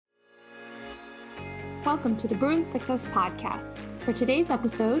Welcome to the Bruin Success Podcast. For today's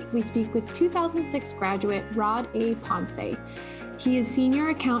episode, we speak with 2006 graduate Rod A. Ponce. He is Senior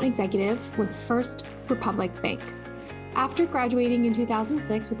Account Executive with First Republic Bank. After graduating in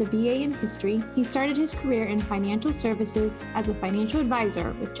 2006 with a BA in History, he started his career in financial services as a financial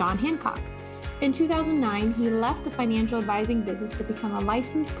advisor with John Hancock. In 2009, he left the financial advising business to become a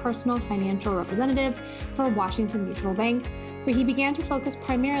licensed personal financial representative for Washington Mutual Bank, where he began to focus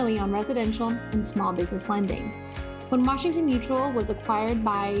primarily on residential and small business lending. When Washington Mutual was acquired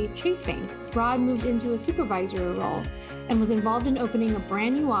by Chase Bank, Rod moved into a supervisory role and was involved in opening a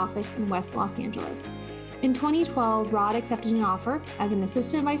brand new office in West Los Angeles. In 2012, Rod accepted an offer as an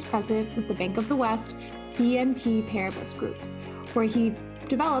assistant vice president with the Bank of the West BNP Paribas Group, where he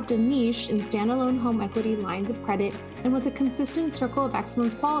developed a niche in standalone home equity lines of credit and was a consistent Circle of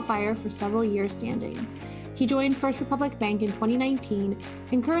Excellence qualifier for several years standing. He joined First Republic Bank in 2019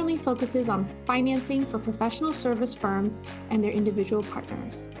 and currently focuses on financing for professional service firms and their individual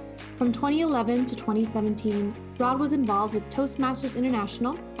partners. From 2011 to 2017, Rod was involved with Toastmasters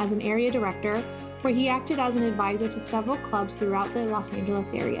International as an area director, where he acted as an advisor to several clubs throughout the Los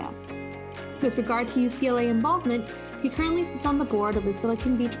Angeles area. With regard to UCLA involvement, he currently sits on the board of the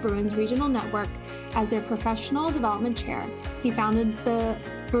Silicon Beach Bruins Regional Network as their professional development chair. He founded the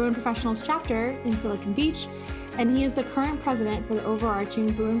Bruin Professionals chapter in Silicon Beach, and he is the current president for the overarching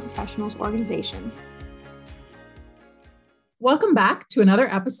Bruin Professionals organization. Welcome back to another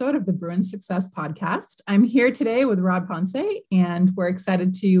episode of the Bruin Success Podcast. I'm here today with Rod Ponce, and we're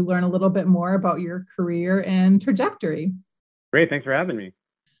excited to learn a little bit more about your career and trajectory. Great. Thanks for having me.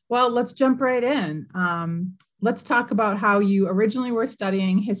 Well, let's jump right in. Let's talk about how you originally were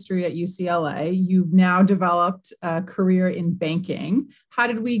studying history at UCLA. You've now developed a career in banking. How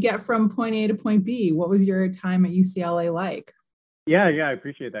did we get from point A to point B? What was your time at UCLA like? Yeah, I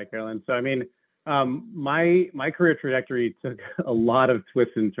appreciate that, Carolyn. So, my career trajectory took a lot of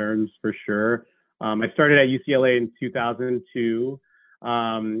twists and turns for sure. I started at UCLA in 2002.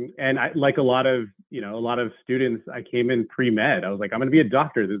 And I, like a lot of students, I came in pre-med. I was like, I'm going to be a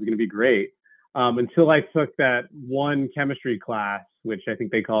doctor. This is going to be great. Until I took that one chemistry class, which I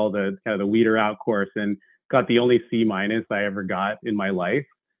think they call the kind of the weeder out course, and got the only C- I ever got in my life.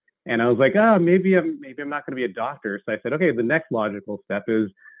 And I was like, maybe I'm not going to be a doctor. So I said, okay, the next logical step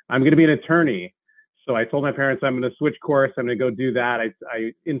is I'm going to be an attorney. So I told my parents I'm going to switch course. I'm going to go do that.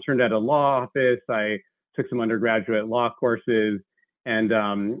 I interned at a law office. I took some undergraduate law courses. And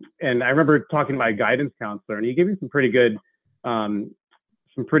I remember talking to my guidance counselor, and he gave me some pretty good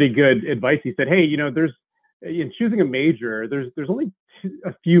advice. He said, hey, there's in choosing a major, there's only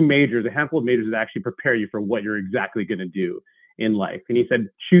a few majors, a handful of majors that actually prepare you for what you're exactly going to do in life. And he said,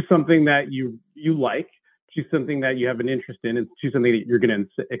 choose something that you like, choose something that you have an interest in, and choose something that you're going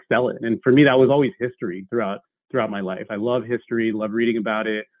to excel in. And for me, that was always history throughout my life. I love history, love reading about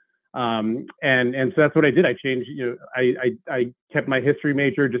it. And so that's what I did. I changed, I kept my history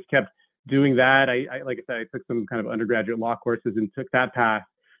major, just kept doing that. I like I said, I took some kind of undergraduate law courses and took that path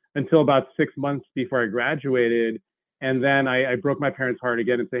until about 6 months before I graduated. And then I broke my parents' heart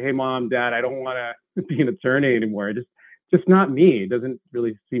again and say, hey, Mom, Dad, I don't want to be an attorney anymore. Just not me. It doesn't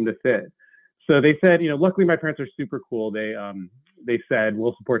really seem to fit. So they said, luckily my parents are super cool. They said,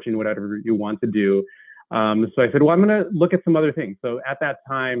 we'll support you in whatever you want to do. So I said, well, I'm going to look at some other things. So at that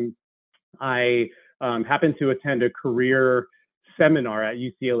time, I happened to attend a career seminar at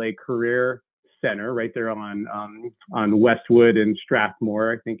UCLA Career Center right there on Westwood and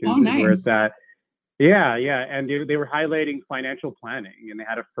Strathmore, I think is where it's at. Yeah. And they were highlighting financial planning, and they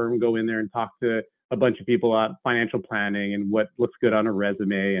had a firm go in there and talk to a bunch of people about financial planning and what looks good on a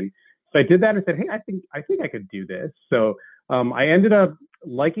resume. And so I did that and said, hey, I think I could do this. So I ended up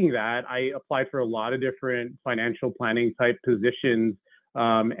liking that. I applied for a lot of different financial planning type positions,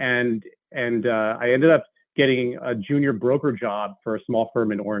 and I ended up getting a junior broker job for a small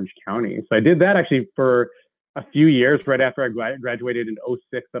firm in Orange County. So I did that actually for a few years right after I graduated in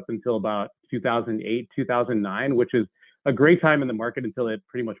 2006 up until about 2008, 2009, which is a great time in the market until it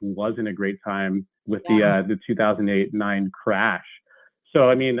pretty much wasn't a great time with the 2008-9 crash. So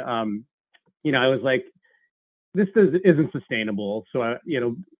I was like, this isn't sustainable. So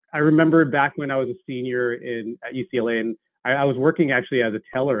I remember back when I was a senior at UCLA, and I was working actually as a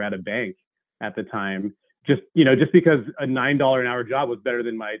teller at a bank at the time, just because a $9 an hour job was better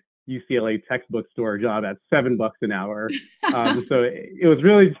than my UCLA textbook store job at $7 an hour. So it was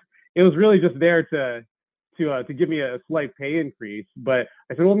really just there to give me a slight pay increase. But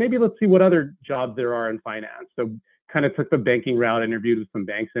I said, well, maybe let's see what other jobs there are in finance. So kind of took the banking route, interviewed with some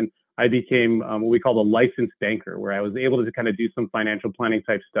banks, and I became what we call a licensed banker, where I was able to kind of do some financial planning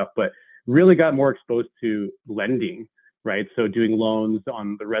type stuff. But really got more exposed to lending, right? So doing loans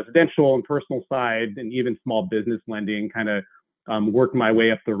on the residential and personal side, and even small business lending, kind of worked my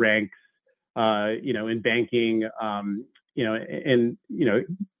way up the ranks, in banking, and,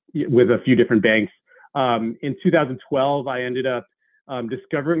 with a few different banks. In 2012, I ended up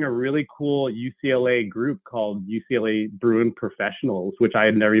discovering a really cool UCLA group called UCLA Bruin Professionals, which I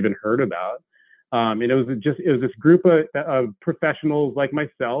had never even heard about. And it was this group of professionals like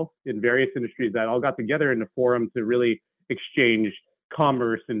myself in various industries that all got together in a forum to really exchange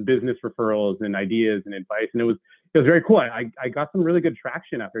commerce and business referrals and ideas and advice. And it was very cool. I got some really good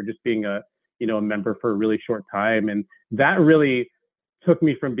traction after just being a member for a really short time. And that really took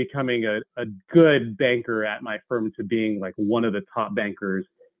me from becoming a good banker at my firm to being like one of the top bankers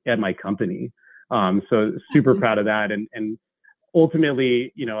at my company. So super proud of that. And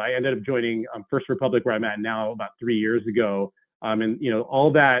ultimately, I ended up joining First Republic, where I'm at now, about 3 years ago. And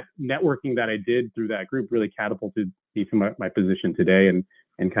all that networking that I did through that group really catapulted me to my position today, and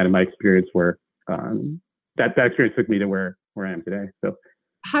kind of my experience where that experience took me to where I am today. So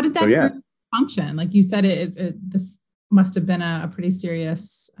how did that group function? Like you said, this must have been a pretty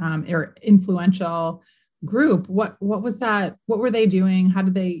serious or influential group. What was that? What were they doing? How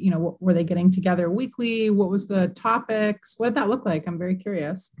did they, were they getting together weekly? What was the topics? What did that look like? I'm very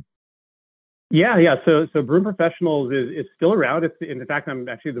curious. Yeah. So Bruin Professionals is still around. In fact, I'm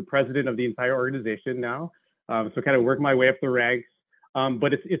actually the president of the entire organization now. So kind of work my way up the ranks.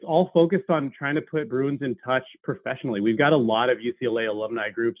 But it's all focused on trying to put Bruins in touch professionally. We've got a lot of UCLA alumni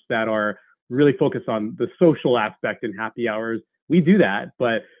groups that are really focused on the social aspect and happy hours. We do that,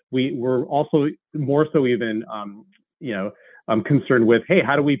 but we're also more so even, concerned with, hey,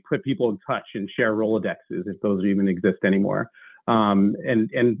 how do we put people in touch and share Rolodexes, if those even exist anymore?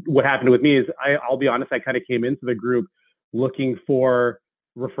 And what happened with me is, I'll be honest, I kind of came into the group looking for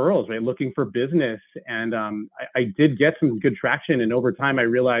referrals, right? Looking for business. And I did get some good traction. And over time, I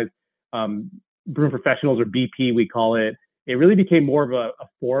realized Bruin Professionals, or BP, we call it, it really became more of a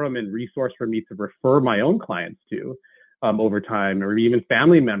forum and resource for me to refer my own clients to over time, or even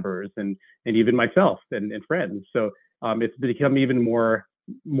family members and even myself and friends. So it's become even more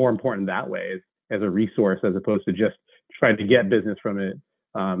important that way as a resource, as opposed to just trying to get business from it.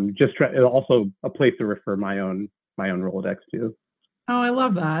 Also a place to refer my own Rolodex to. Oh, I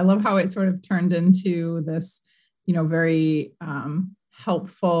love that. I love how it sort of turned into this, very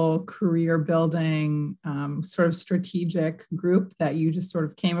helpful career building, sort of strategic group that you just sort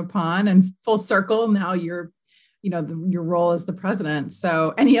of came upon, and full circle. Now you're, your role as the president.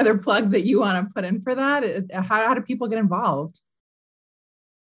 So any other plug that you want to put in for that? How do people get involved?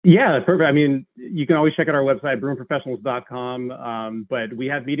 Yeah, perfect. I mean, you can always check out our website, bruinprofessionals.com. But we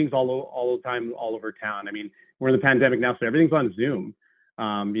have meetings all the time, all over town. I mean, we're in the pandemic now, so everything's on Zoom.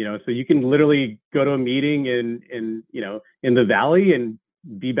 So you can literally go to a meeting in the Valley and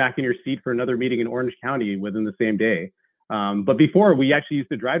be back in your seat for another meeting in Orange County within the same day. But before, we actually used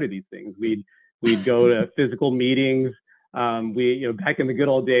to drive to these things. We'd go to physical meetings. Back in the good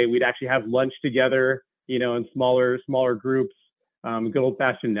old day, we'd actually have lunch together, in smaller groups. Good old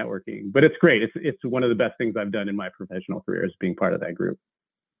fashioned networking. But it's great. It's one of the best things I've done in my professional career, is being part of that group.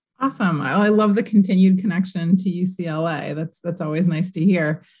 Awesome. I love the continued connection to UCLA. That's always nice to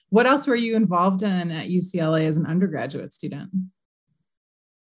hear. What else were you involved in at UCLA as an undergraduate student?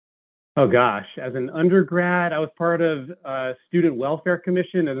 Oh gosh, as an undergrad, I was part of Student Welfare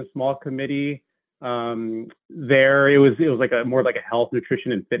Commission as a small committee. There, it was like more like a health,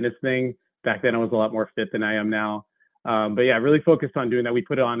 nutrition, and fitness thing. Back then, I was a lot more fit than I am now. But yeah, really focused on doing that. We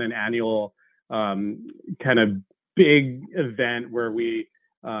put on an annual kind of big event where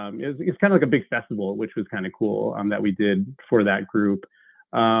it's kind of like a big festival, which was kind of cool, that we did for that group.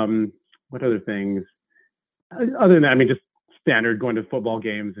 What other things? Other than that, I mean, just standard going to football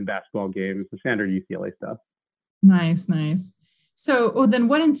games and basketball games, the standard UCLA stuff. Nice. So, then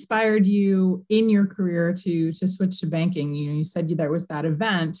what inspired you in your career to switch to banking? You said there was that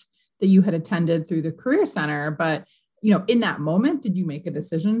event that you had attended through the Career Center, but in that moment, did you make a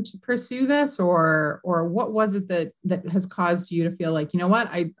decision to pursue this, or what was it that has caused you to feel like,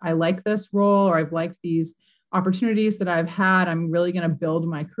 I like this role, or I've liked these opportunities that I've had. I'm really going to build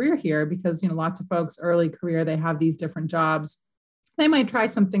my career here? Because, lots of folks early career, they have these different jobs. They might try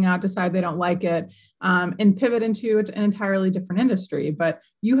something out, decide they don't like it, and pivot into an entirely different industry. But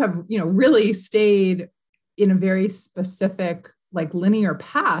you have, really stayed in a very specific, like, linear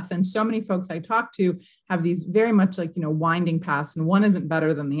path. And so many folks I talk to have these very much like, winding paths, and one isn't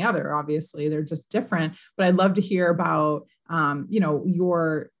better than the other. Obviously, they're just different. But I'd love to hear about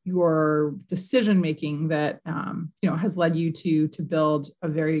your decision making that has led you to build a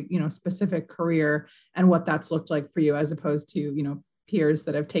very specific career, and what that's looked like for you as opposed to peers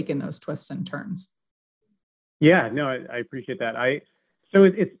that have taken those twists and turns. Yeah, no, I appreciate that. So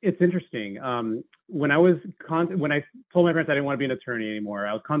it's interesting. When I told my parents I didn't want to be an attorney anymore,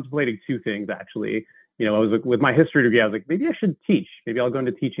 I was contemplating two things actually. I was with my history degree, I was like, maybe I should teach. Maybe I'll go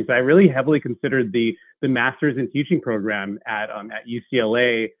into teaching. So I really heavily considered the master's in teaching program at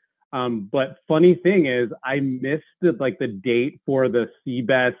UCLA. But funny thing is, I missed the date for the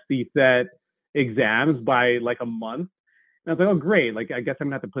CBEST, CSET exams by like a month. And I was like, oh, great. Like, I guess I'm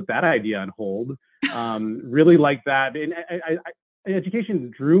gonna have to put that idea on hold. Really like that. And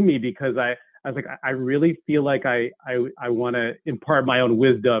education drew me because I was like, I really feel like I want to impart my own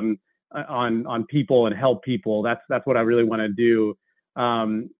wisdom on people and help people. That's what I really want to do. So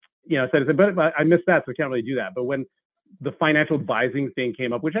I said, but I missed that, so I can't really do that. But when the financial advising thing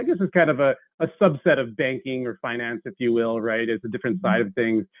came up, which I guess is kind of a subset of banking or finance, if you will, right? It's a different side of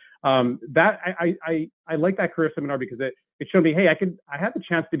things. That I like that career seminar because it showed me, hey, I have the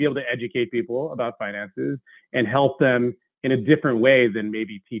chance to be able to educate people about finances and help them in a different way than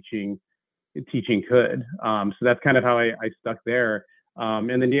maybe teaching could. So that's kind of how I stuck there.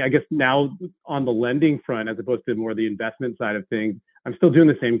 And then I guess now on the lending front, as opposed to more the investment side of things, I'm still doing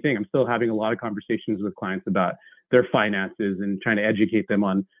the same thing. I'm still having a lot of conversations with clients about their finances and trying to educate them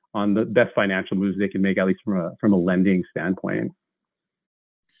on the best financial moves they can make, at least from a lending standpoint.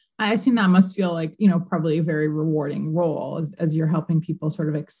 I assume that must feel like, probably a very rewarding role as you're helping people sort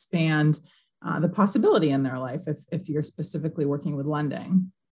of expand the possibility in their life if you're specifically working with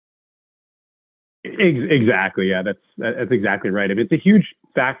lending. Exactly. Yeah, that's exactly right. I mean, it's a huge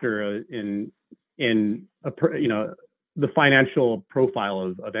factor in the financial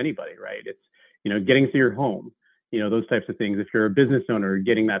profile of anybody, right? It's, getting to your home, those types of things. If you're a business owner,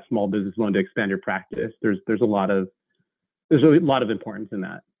 getting that small business loan to expand your practice, there's a lot of importance in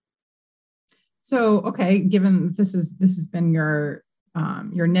that. So, okay, given this has been your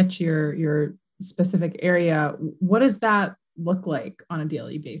niche, your specific area, what does that look like on a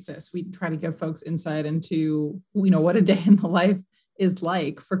daily basis? We try to give folks insight into, what a day in the life is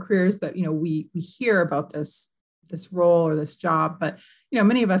like for careers that, we hear about this role or this job, but,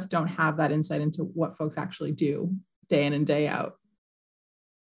 many of us don't have that insight into what folks actually do day in and day out.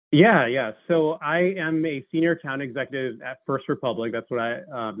 Yeah. So I am a senior account executive at First Republic. That's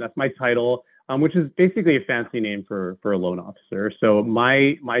that's my title, which is basically a fancy name for a loan officer. So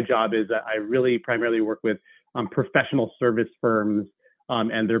my job is that I really primarily work with professional service firms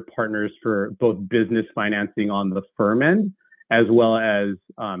and their partners for both business financing on the firm end, as well as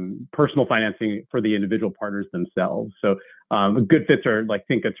personal financing for the individual partners themselves. So good fits are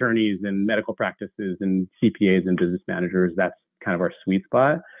think attorneys and medical practices and CPAs and business managers. That's kind of our sweet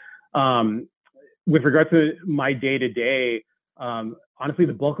spot. With regard to my day to day, honestly,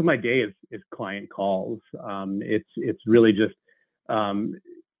 the bulk of my day is client calls. It's really just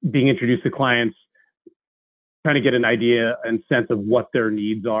being introduced to clients, trying to get an idea and sense of what their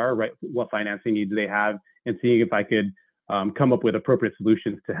needs are, right? What financing needs they have, and seeing if I could come up with appropriate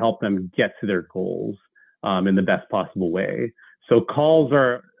solutions to help them get to their goals in the best possible way. So calls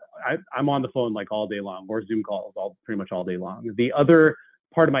I'm on the phone all day long, or Zoom calls pretty much all day long. The other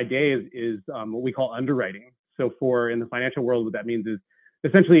part of my day is what we call underwriting. So in the financial world, what that means is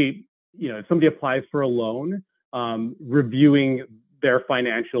essentially, if somebody applies for a loan, reviewing their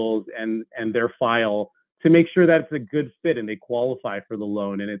financials and their file to make sure that it's a good fit and they qualify for the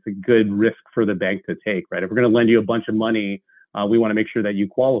loan and it's a good risk for the bank to take, right? If we're going to lend you a bunch of money, we want to make sure that you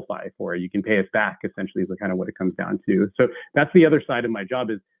qualify for it. You can pay us back, essentially, is kind of what it comes down to. So that's the other side of my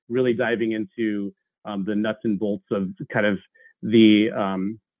job, is really diving into the nuts and bolts of kind of the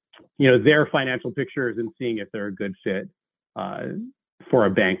their financial pictures and seeing if they're a good fit for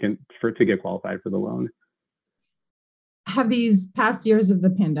a bank and to get qualified for the loan. Have these past years of the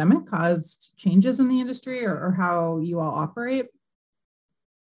pandemic caused changes in the industry or how you all operate?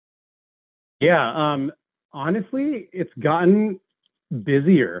 Yeah, honestly, it's gotten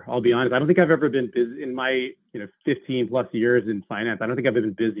busier. I'll be honest. I don't think I've ever been busy in my 15 plus years in finance. I don't think I've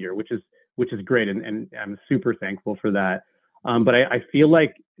been busier, which is great, and I'm super thankful for that. But I feel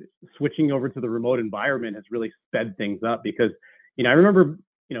like switching over to the remote environment has really sped things up because, I remember,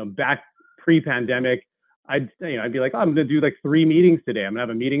 back pre-pandemic, I'd be like, oh, I'm going to do 3 meetings today. I'm going to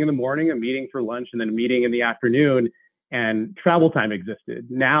have a meeting in the morning, a meeting for lunch, and then a meeting in the afternoon, and travel time existed.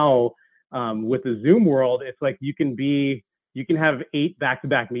 Now, with the Zoom world, it's you can have 8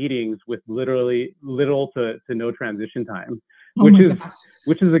 back-to-back meetings with literally little to no transition time. Oh which my is gosh.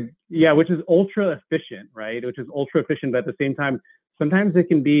 which is ultra efficient, right? Which is ultra efficient, but at the same time, sometimes it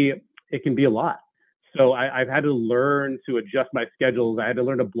can be a lot. So I've had to learn to adjust my schedules. I had to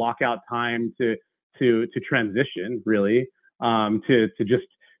learn to block out time to transition, really, to just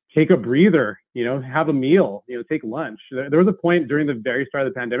take a breather, have a meal, take lunch. There was a point during the very start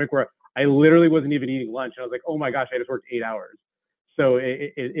of the pandemic where I literally wasn't even eating lunch. And I was like, oh my gosh, I just worked 8 hours. So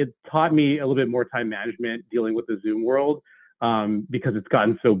it taught me a little bit more time management dealing with the Zoom world, because it's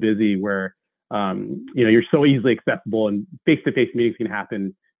gotten so busy where, you're so easily accessible and face-to-face meetings can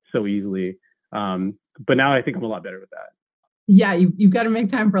happen so easily. But now I think I'm a lot better with that. Yeah, you've got to make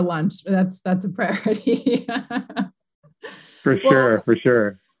time for lunch. That's a priority. For Well, sure, for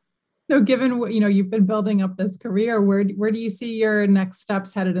sure. so given what you've been building up this career, where do you see your next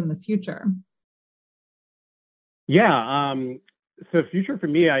steps headed in the future? Yeah. So future for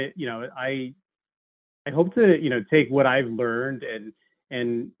me, I hope to, take what I've learned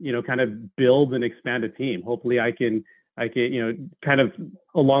and kind of build and expand a team. Hopefully I can, kind of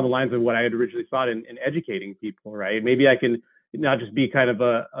along the lines of what I had originally thought in educating people, right? Maybe I can not just be kind of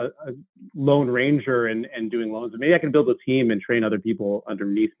a lone ranger and doing loans, but maybe I can build a team and train other people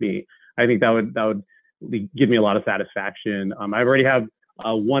underneath me. I think that would give me a lot of satisfaction. I already have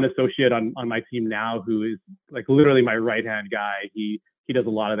one associate on my team now who is like literally my right hand guy. He does a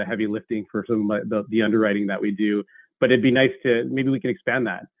lot of the heavy lifting for some of the underwriting that we do. But it'd be nice to maybe we can expand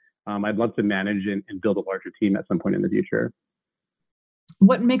that. I'd love to manage and build a larger team at some point in the future.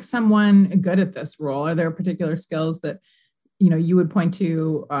 What makes someone good at this role? Are there particular skills that you would point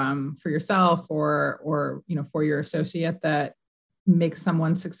to for yourself or for your associate that makes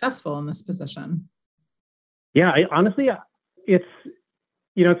someone successful in this position? Yeah, honestly, it's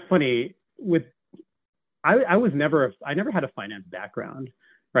it's funny with I never had a finance background,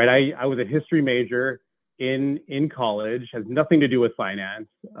 right? I was a history major in college, has nothing to do with finance.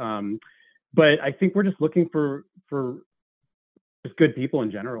 But I think we're just looking for just good people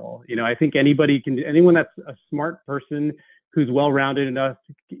in general. I think anyone that's a smart person who's well-rounded enough,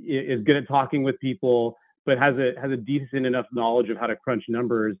 is good at talking with people, but has a decent enough knowledge of how to crunch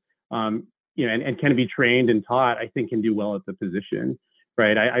numbers, and can be trained and taught, I think can do well at the position,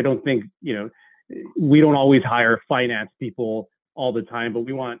 right? I don't think, we don't always hire finance people all the time, but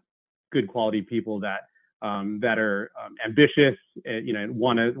we want good quality people that are ambitious, and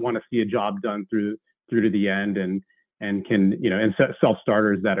want to see a job done through to the end, and can, and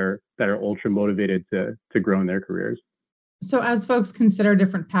self-starters that are ultra motivated to grow in their careers. So as folks consider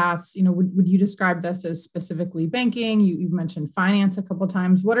different paths, would you describe this as specifically banking? You've mentioned finance a couple of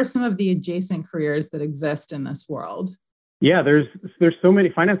times. What are some of the adjacent careers that exist in this world? Yeah, there's so many.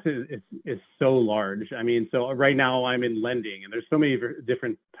 Finance is so large. I mean, so right now I'm in lending, and there's so many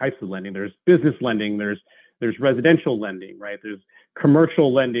different types of lending. There's business lending, there's residential lending, right? There's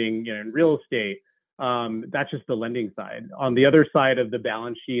commercial lending, in real estate. That's just the lending side. On the other side of the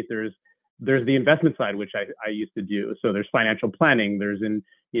balance sheet, there's the investment side, which I used to do. So there's financial planning, there's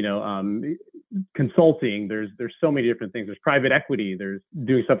consulting, there's so many different things. There's private equity, there's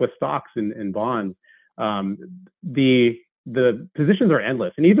doing stuff with stocks and bonds. The positions are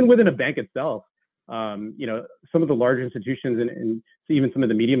endless, and even within a bank itself, some of the large institutions and even some of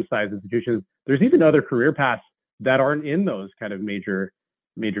the medium-sized institutions, there's even other career paths that aren't in those kind of major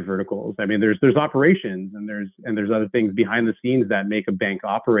verticals. I mean, there's operations and there's other things behind the scenes that make a bank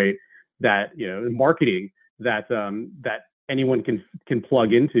operate, that marketing that anyone can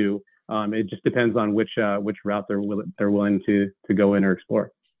plug into. It just depends on which route they're willing to go in or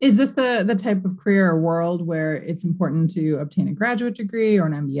explore. Is this the type of career or world where it's important to obtain a graduate degree or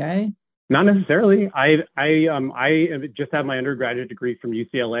an MBA? Not necessarily. I just have my undergraduate degree from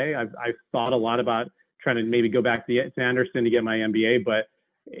UCLA. I've thought a lot about trying to maybe go back to Anderson to get my MBA, but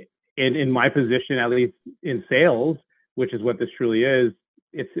in my position, at least in sales, which is what this truly is,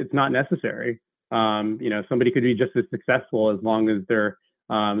 it's not necessary. Somebody could be just as successful as long as they're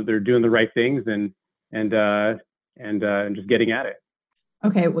doing the right things and just getting at it.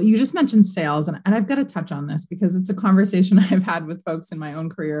 Okay, well, you just mentioned sales, and I've got to touch on this because it's a conversation I've had with folks in my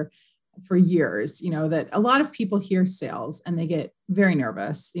own career for years, that a lot of people hear sales and they get very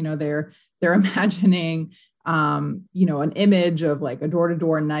nervous. They're imagining, an image of like a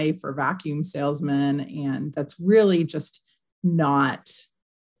door-to-door knife or vacuum salesman, and that's really just not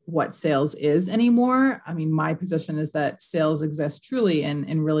what sales is anymore. I mean, my position is that sales exists truly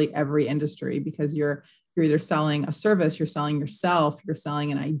in really every industry, because you're either selling a service, you're selling yourself, you're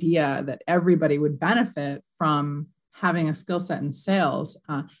selling an idea that everybody would benefit from having a skill set in sales.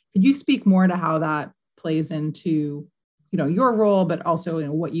 Could you speak more to how that plays into, your role, but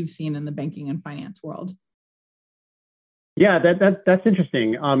also what you've seen in the banking and finance world? Yeah, that's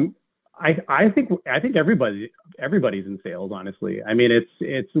interesting. I think everybody's in sales, honestly. I mean,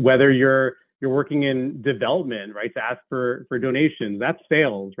 it's whether you're working in development, right, to ask for donations, that's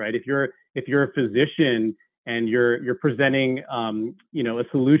sales, right? If you're a physician and you're presenting a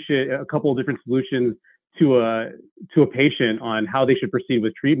solution, a couple of different solutions to a patient on how they should proceed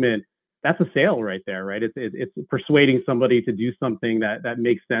with treatment, that's a sale right there, right? It's persuading somebody to do something that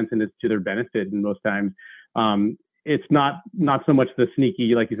makes sense and is to their benefit. And most times, it's not so much the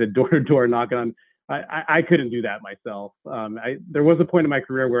sneaky, like you said, door to door knocking on. I couldn't do that myself. There was a point in my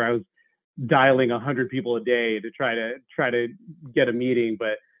career where I was dialing 100 people a day to try to get a meeting,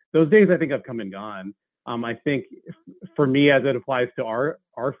 but those days I think have come and gone. I think for me, as it applies to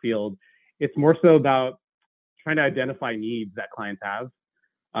our field, it's more so about trying to identify needs that clients have,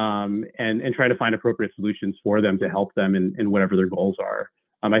 and trying to find appropriate solutions for them to help them in whatever their goals are.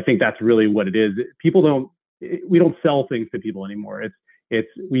 I think that's really what it is. We don't sell things to people anymore.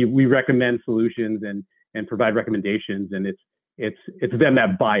 We recommend solutions and provide recommendations, and it's them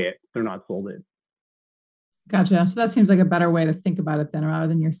that buy it. They're not sold it. Gotcha. So that seems like a better way to think about it then, rather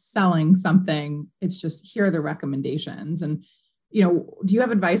than you're selling something. It's just, here are the recommendations. And, do you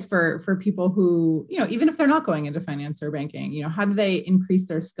have advice for people who, even if they're not going into finance or banking, how do they increase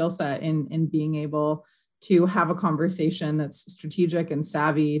their skill set in being able to have a conversation that's strategic and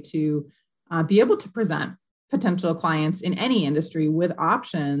savvy to be able to present potential clients in any industry with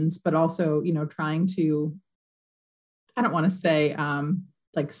options, but also, trying to, I don't want to say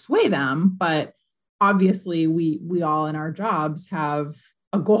like sway them, but obviously we all in our jobs have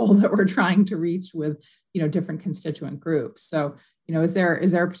a goal that we're trying to reach with, different constituent groups. So, is there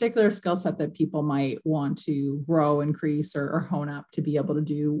a particular skill set that people might want to grow, increase, or hone up to be able to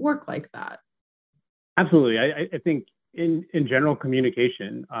do work like that? Absolutely. I think in general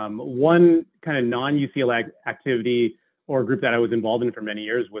communication, one kind of non-UCLA activity or group that I was involved in for many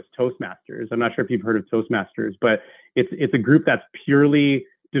years was Toastmasters. I'm not sure if you've heard of Toastmasters, but it's a group that's purely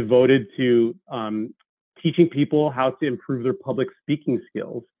devoted to teaching people how to improve their public speaking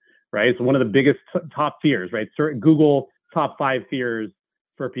skills, right? It's one of the biggest top fears, right? Google top 5 fears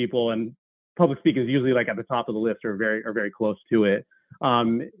for people, and public speaking is usually like at the top of the list or very close to it. So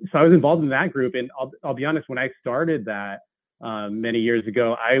I was involved in that group, and I'll be honest, when I started that many years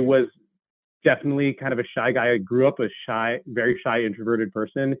ago, I was definitely kind of a shy guy. I grew up a very shy, introverted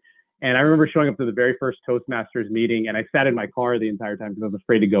person. And I remember showing up to the very first Toastmasters meeting, and I sat in my car the entire time because I was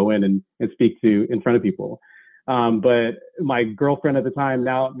afraid to go in and speak in front of people. But my girlfriend at the time,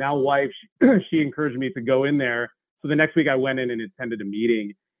 now wife, she encouraged me to go in there. So the next week I went in and attended a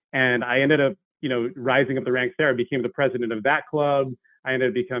meeting, and I ended up, rising up the ranks there. I became the president of that club. I ended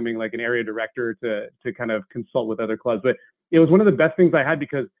up becoming like an area director to kind of consult with other clubs. But it was one of the best things I had,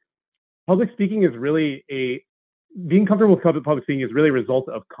 because public speaking is really being comfortable with public speaking is really a result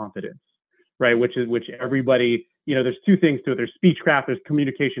of confidence, right? Which everybody, there's two things to it. There's speechcraft, there's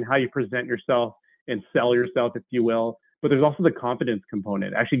communication, how you present yourself and sell yourself, if you will. But there's also the confidence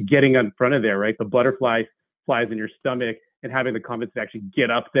component, actually getting in front of there, right? The butterflies flies in your stomach, and having the confidence to actually get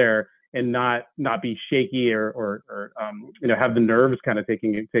up there and not be shaky or have the nerves kind of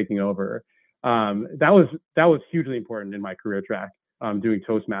taking over. That was hugely important in my career track, doing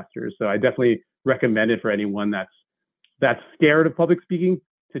Toastmasters. So I definitely recommend it for anyone that's scared of public speaking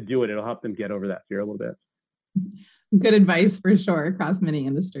to do it. It'll help them get over that fear a little bit. Good advice for sure across many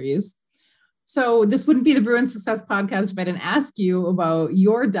industries. So this wouldn't be the Bruin Success Podcast if I didn't ask you about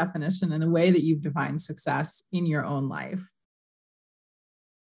your definition and the way that you've defined success in your own life.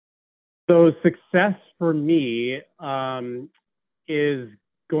 So success for me is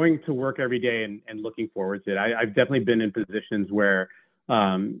going to work every day and looking forward to it. I've definitely been in positions where,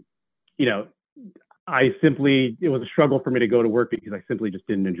 it was a struggle for me to go to work because I simply just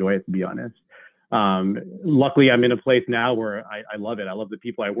didn't enjoy it, to be honest. Luckily, I'm in a place now where I love it. I love the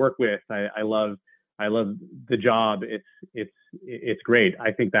people I work with. I love the job. It's great.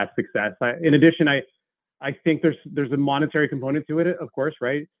 I think that's success. In addition, I think there's a monetary component to it, of course,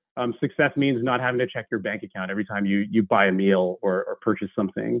 right? Success means not having to check your bank account every time you buy a meal or purchase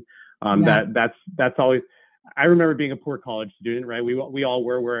something. That's always. I remember being a poor college student, right? We all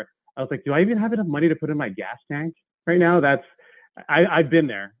were. Where I was like, do I even have enough money to put in my gas tank right now? I've been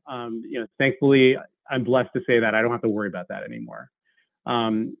there. Thankfully, I'm blessed to say that I don't have to worry about that anymore.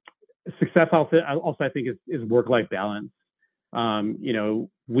 Success also I think is work-life balance.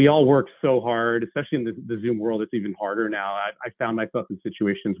 We all work so hard, especially in the Zoom world. It's even harder now. I found myself in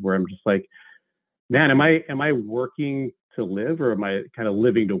situations where I'm just like, man, am I working to live, or am I kind of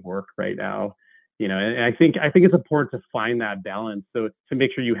living to work right now? And I think it's important to find that balance. So to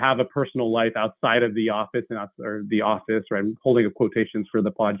make sure you have a personal life outside of the office or the office, right? I'm holding up quotations for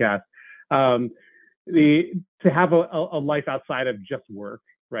the podcast. To have a life outside of just work,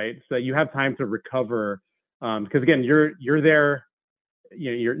 right? So you have time to recover. Because again, you're there,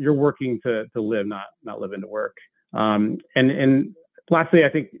 you're working to live, not living to work. And lastly, I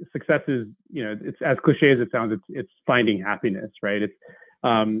think success is, it's as cliche as it sounds, it's finding happiness, right? It's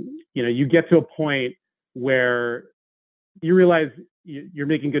you get to a point where you realize you're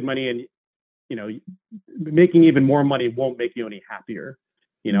making good money, and making even more money won't make you any happier.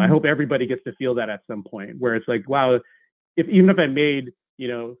 I hope everybody gets to feel that at some point, where it's like, wow, even if I made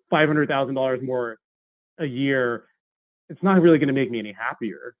 $500,000 more a year, it's not really going to make me any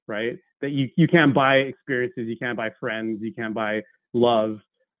happier, right? That you can't buy experiences, you can't buy friends, you can't buy love.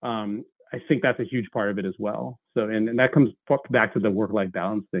 I think that's a huge part of it as well. So, and that comes back to the work-life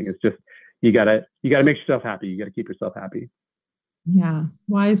balance thing. It's just, you gotta make yourself happy. You gotta keep yourself happy. Yeah.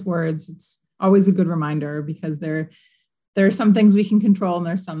 Wise words. It's always a good reminder, because there are some things we can control and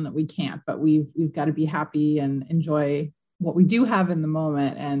there's some that we can't, but we've got to be happy and enjoy what we do have in the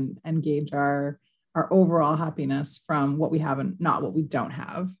moment, and gauge our overall happiness from what we have and not what we don't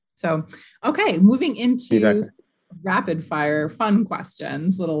have. So, okay. Moving into exactly. Rapid fire fun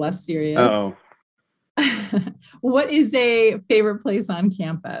questions, a little less serious. Oh. What is a favorite place on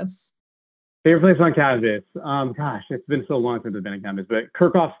campus? Favorite place on campus? Gosh, it's been so long since I've been on campus, but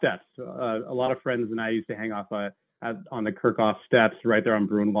Kirchhoff Steps. A lot of friends and I used to hang off on the Kirchhoff Steps right there on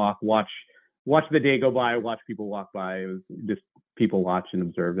Bruin Walk, watch the day go by, watch people walk by. It was just people watch and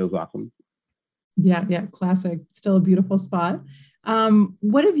observe. It was awesome. Yeah, classic. Still a beautiful spot.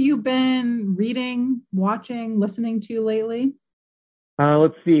 What have you been reading, watching, listening to lately?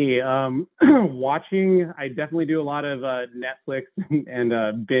 Let's see. Watching, I definitely do a lot of Netflix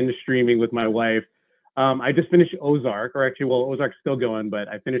and binge streaming with my wife. I just finished Ozark, Ozark's still going, but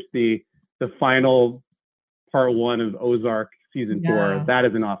I finished the final part 1 of Ozark season 4. That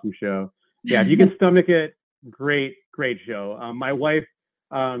is an awesome show. Yeah, if you can stomach it, great show. My wife,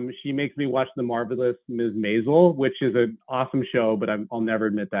 she makes me watch The Marvelous Ms. Maisel, which is an awesome show, but I'll never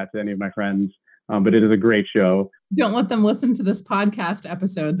admit that to any of my friends. But it is a great show. Don't let them listen to this podcast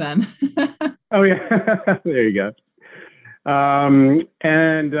episode then. Oh yeah, there you go. So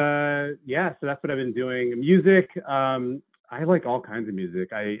that's what I've been doing. Music, I like all kinds of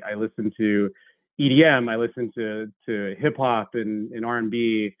music. I listen to EDM, I listen to hip hop and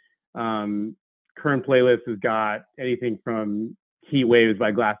R&B. Current playlist has got anything from Heat Waves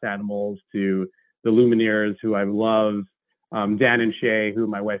by Glass Animals to the Lumineers, who I love, Dan and Shay, who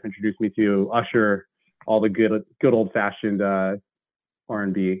my wife introduced me to, Usher, all the good old fashioned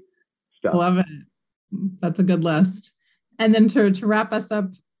R&B stuff. Love it. That's a good list. And then to wrap us up,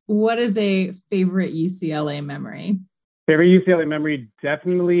 what is a favorite UCLA memory? Favorite UCLA memory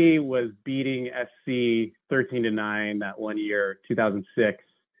definitely was beating SC 13-9 that one year, 2006,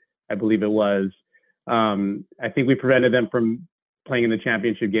 I believe it was. I think we prevented them from playing in the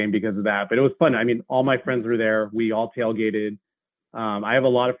championship game because of that, but it was fun. I mean, all my friends were there. We all tailgated. I have a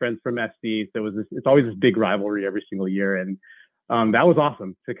lot of friends from SC, so it's always this big rivalry every single year, and that was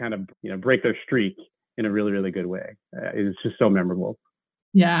awesome to kind of break their streak in a really, really good way. It's just so memorable.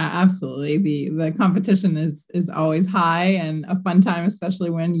 Yeah, absolutely. The competition is always high and a fun time,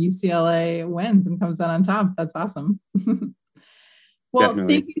 especially when UCLA wins and comes out on top. That's awesome. Well,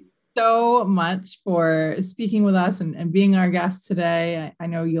 definitely. Thank you so much for speaking with us and being our guest today. I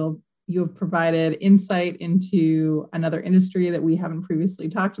know you have provided insight into another industry that we haven't previously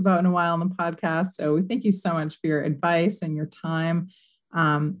talked about in a while on the podcast. So thank you so much for your advice and your time.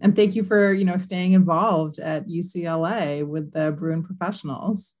 And thank you for, staying involved at UCLA with the Bruin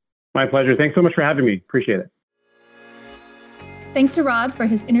Professionals. My pleasure. Thanks so much for having me. Appreciate it. Thanks to Rod for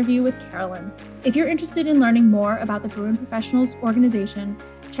his interview with Carolyn. If you're interested in learning more about the Bruin Professionals organization,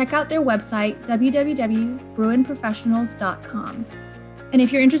 check out their website, www.bruinprofessionals.com. And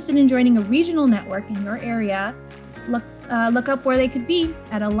if you're interested in joining a regional network in your area, look up where they could be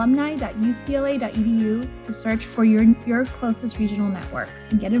at alumni.ucla.edu to search for your closest regional network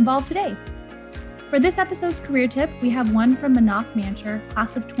and get involved today. For this episode's career tip, we have one from Manav Mancher,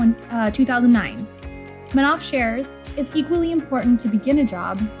 class of 2009. Manav shares, it's equally important to begin a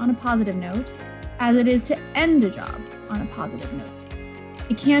job on a positive note as it is to end a job on a positive note.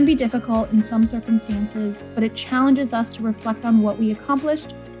 It can be difficult in some circumstances, but it challenges us to reflect on what we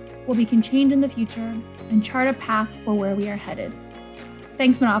accomplished, what we can change in the future, and chart a path for where we are headed.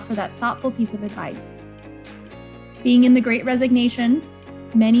 Thanks, Manav, for that thoughtful piece of advice. Being in the Great Resignation,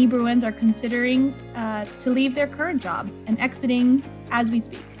 many Bruins are considering to leave their current job and exiting as we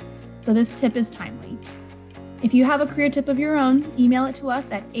speak. so this tip is timely. If you have a career tip of your own, email it to us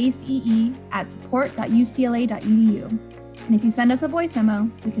at acee@support.ucla.edu. And if you send us a voice memo,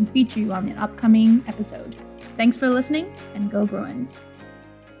 we can feature you on an upcoming episode. Thanks for listening, and go Bruins.